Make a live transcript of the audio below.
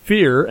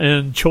fear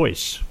and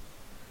choice.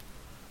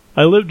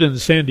 I lived in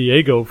San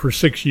Diego for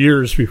 6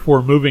 years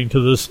before moving to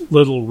this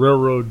little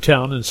railroad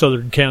town in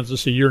southern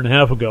Kansas a year and a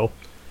half ago.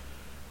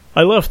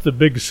 I left the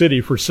big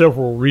city for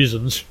several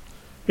reasons.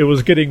 It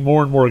was getting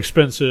more and more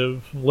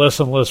expensive, less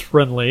and less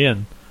friendly,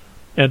 and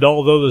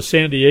although the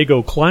San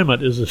Diego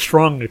climate is a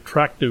strong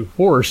attractive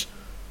force,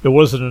 it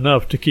wasn't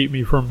enough to keep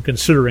me from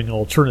considering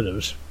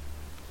alternatives.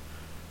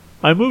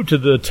 I moved to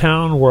the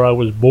town where I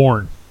was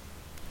born.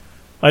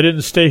 I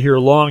didn't stay here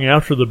long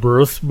after the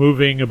birth,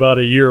 moving about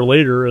a year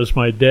later as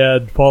my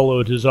dad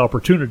followed his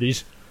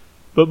opportunities,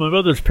 but my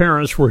mother's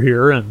parents were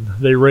here and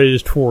they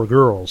raised 4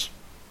 girls.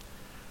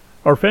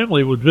 Our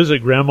family would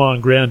visit Grandma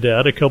and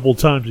Granddad a couple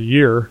times a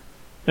year,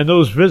 and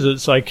those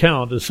visits I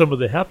count as some of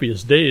the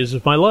happiest days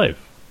of my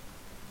life.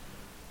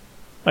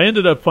 I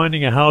ended up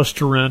finding a house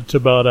to rent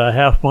about a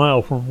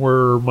half-mile from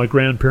where my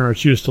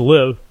grandparents used to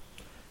live,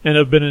 and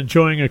have been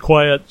enjoying a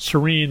quiet,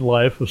 serene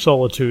life of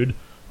solitude,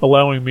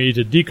 allowing me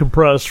to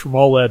decompress from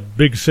all that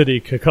big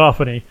city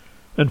cacophony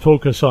and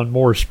focus on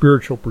more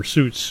spiritual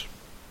pursuits.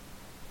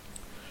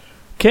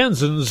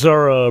 Kansans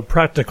are a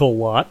practical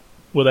lot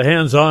with a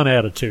hands-on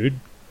attitude,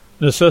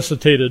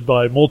 necessitated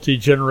by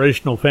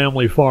multi-generational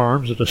family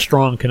farms and a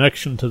strong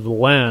connection to the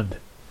land.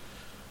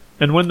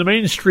 And when the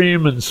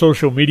mainstream and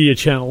social media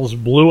channels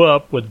blew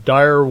up with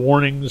dire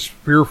warnings,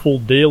 fearful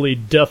daily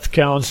death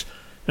counts,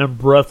 and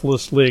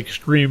breathlessly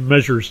extreme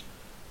measures,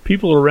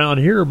 people around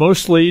here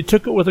mostly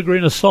took it with a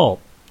grain of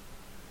salt.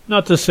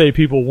 Not to say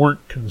people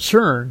weren't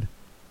concerned,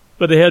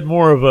 but they had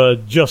more of a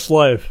just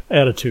life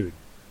attitude.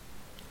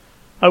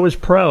 I was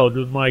proud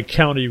when my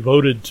county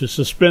voted to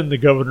suspend the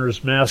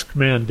governor's mask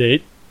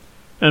mandate,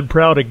 and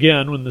proud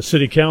again when the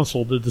city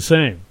council did the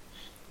same.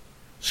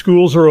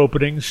 Schools are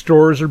opening,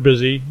 stores are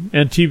busy,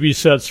 and TV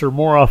sets are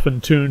more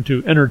often tuned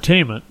to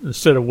entertainment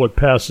instead of what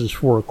passes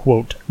for,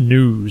 quote,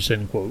 news,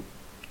 end quote.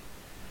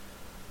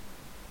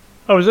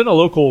 I was in a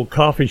local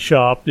coffee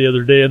shop the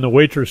other day and the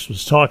waitress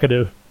was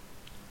talkative.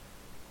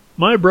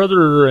 My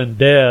brother and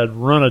dad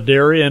run a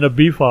dairy and a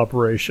beef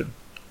operation.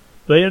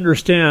 They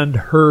understand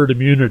herd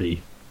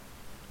immunity.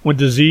 When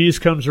disease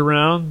comes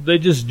around, they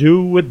just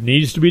do what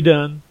needs to be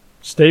done,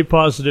 stay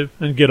positive,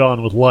 and get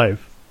on with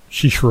life.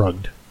 She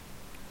shrugged.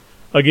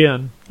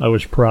 Again, I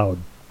was proud.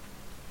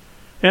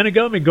 And it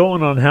got me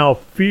going on how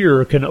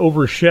fear can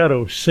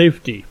overshadow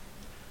safety,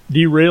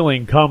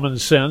 derailing common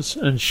sense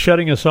and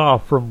shutting us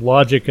off from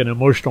logic and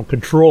emotional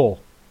control.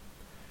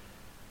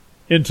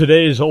 In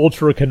today's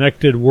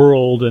ultra-connected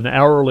world and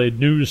hourly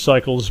news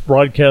cycles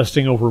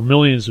broadcasting over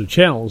millions of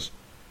channels,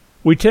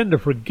 we tend to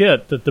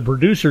forget that the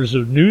producers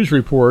of news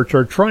reports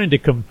are trying to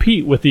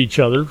compete with each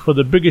other for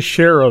the biggest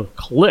share of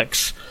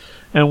clicks,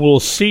 and will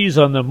seize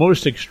on the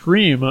most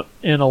extreme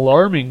and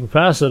alarming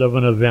facet of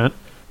an event,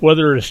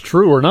 whether it's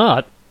true or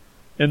not,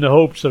 in the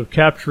hopes of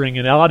capturing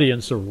an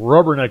audience of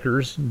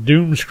rubberneckers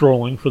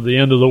doom-scrolling for the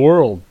end of the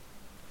world.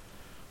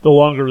 The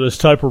longer this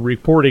type of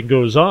reporting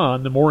goes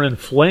on, the more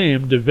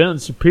inflamed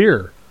events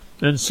appear,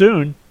 and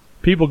soon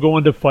people go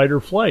into fight or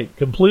flight,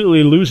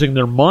 completely losing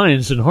their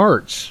minds and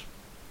hearts.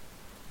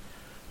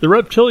 The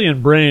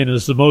reptilian brain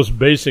is the most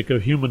basic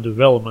of human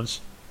developments,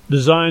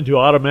 designed to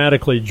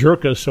automatically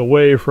jerk us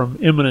away from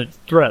imminent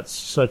threats,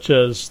 such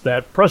as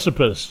that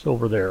precipice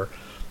over there,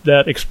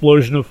 that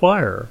explosion of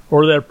fire,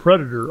 or that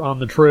predator on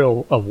the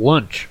trail of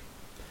lunch.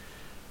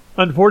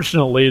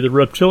 Unfortunately, the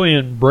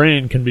reptilian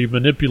brain can be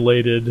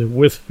manipulated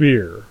with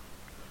fear,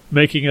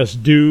 making us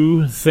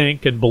do,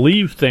 think, and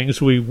believe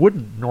things we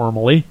wouldn't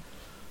normally,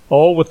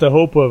 all with the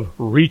hope of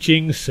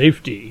reaching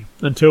safety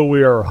until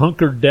we are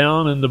hunkered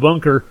down in the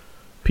bunker,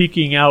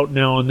 peeking out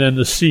now and then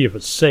to see if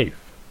it's safe.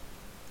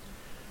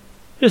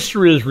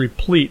 History is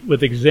replete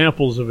with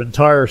examples of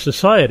entire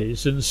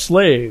societies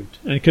enslaved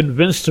and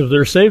convinced of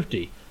their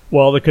safety,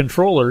 while the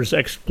controllers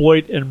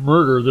exploit and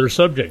murder their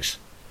subjects.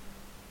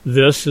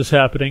 This is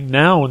happening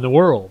now in the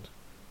world,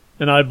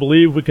 and I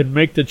believe we can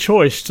make the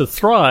choice to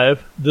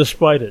thrive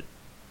despite it.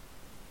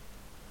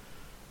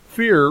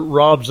 Fear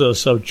robs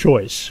us of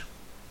choice.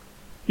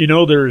 You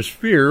know there's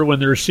fear when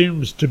there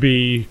seems to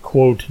be,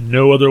 quote,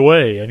 no other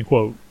way, end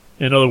quote.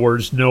 In other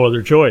words, no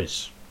other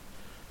choice.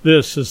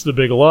 This is the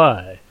big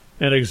lie,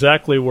 and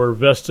exactly where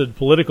vested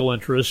political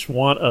interests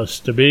want us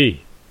to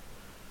be.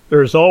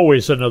 There is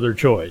always another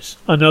choice,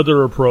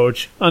 another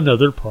approach,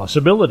 another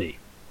possibility.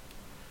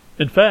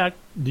 In fact,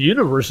 the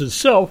universe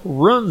itself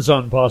runs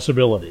on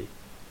possibility.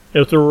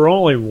 If there were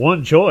only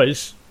one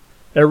choice,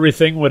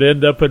 everything would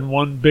end up in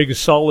one big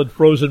solid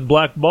frozen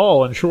black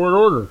ball in short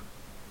order.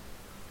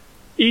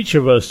 Each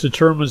of us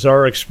determines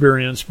our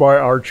experience by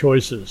our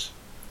choices.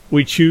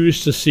 We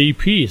choose to see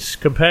peace,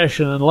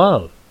 compassion, and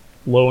love.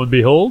 Lo and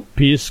behold,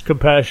 peace,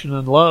 compassion,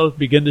 and love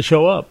begin to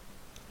show up.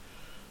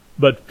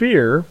 But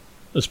fear,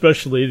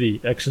 especially the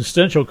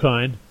existential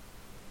kind,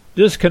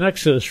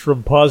 disconnects us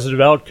from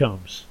positive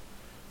outcomes.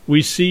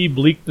 We see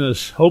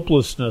bleakness,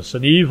 hopelessness,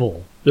 and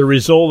evil, the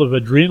result of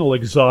adrenal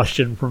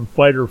exhaustion from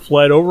fight or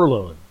flight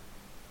overload.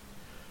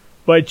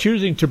 By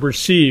choosing to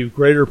perceive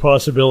greater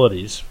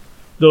possibilities,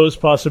 those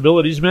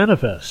possibilities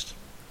manifest.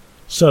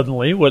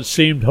 Suddenly, what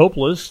seemed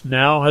hopeless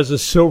now has a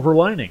silver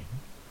lining.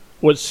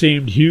 What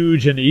seemed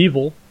huge and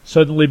evil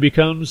suddenly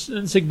becomes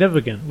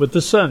insignificant with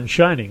the sun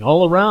shining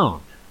all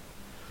around.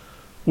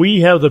 We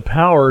have the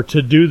power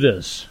to do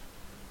this.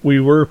 We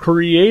were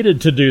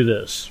created to do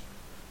this.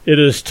 It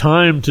is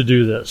time to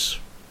do this.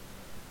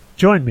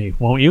 Join me,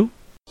 won't you?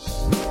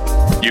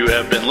 You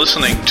have been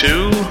listening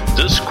to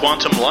This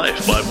Quantum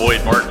Life by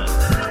Boyd Martin.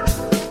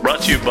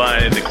 Brought to you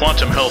by the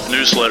Quantum Health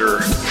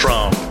Newsletter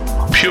from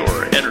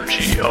Pure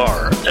Energy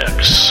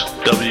RX.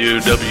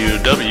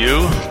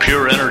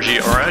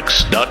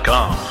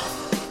 www.pureenergyrx.com.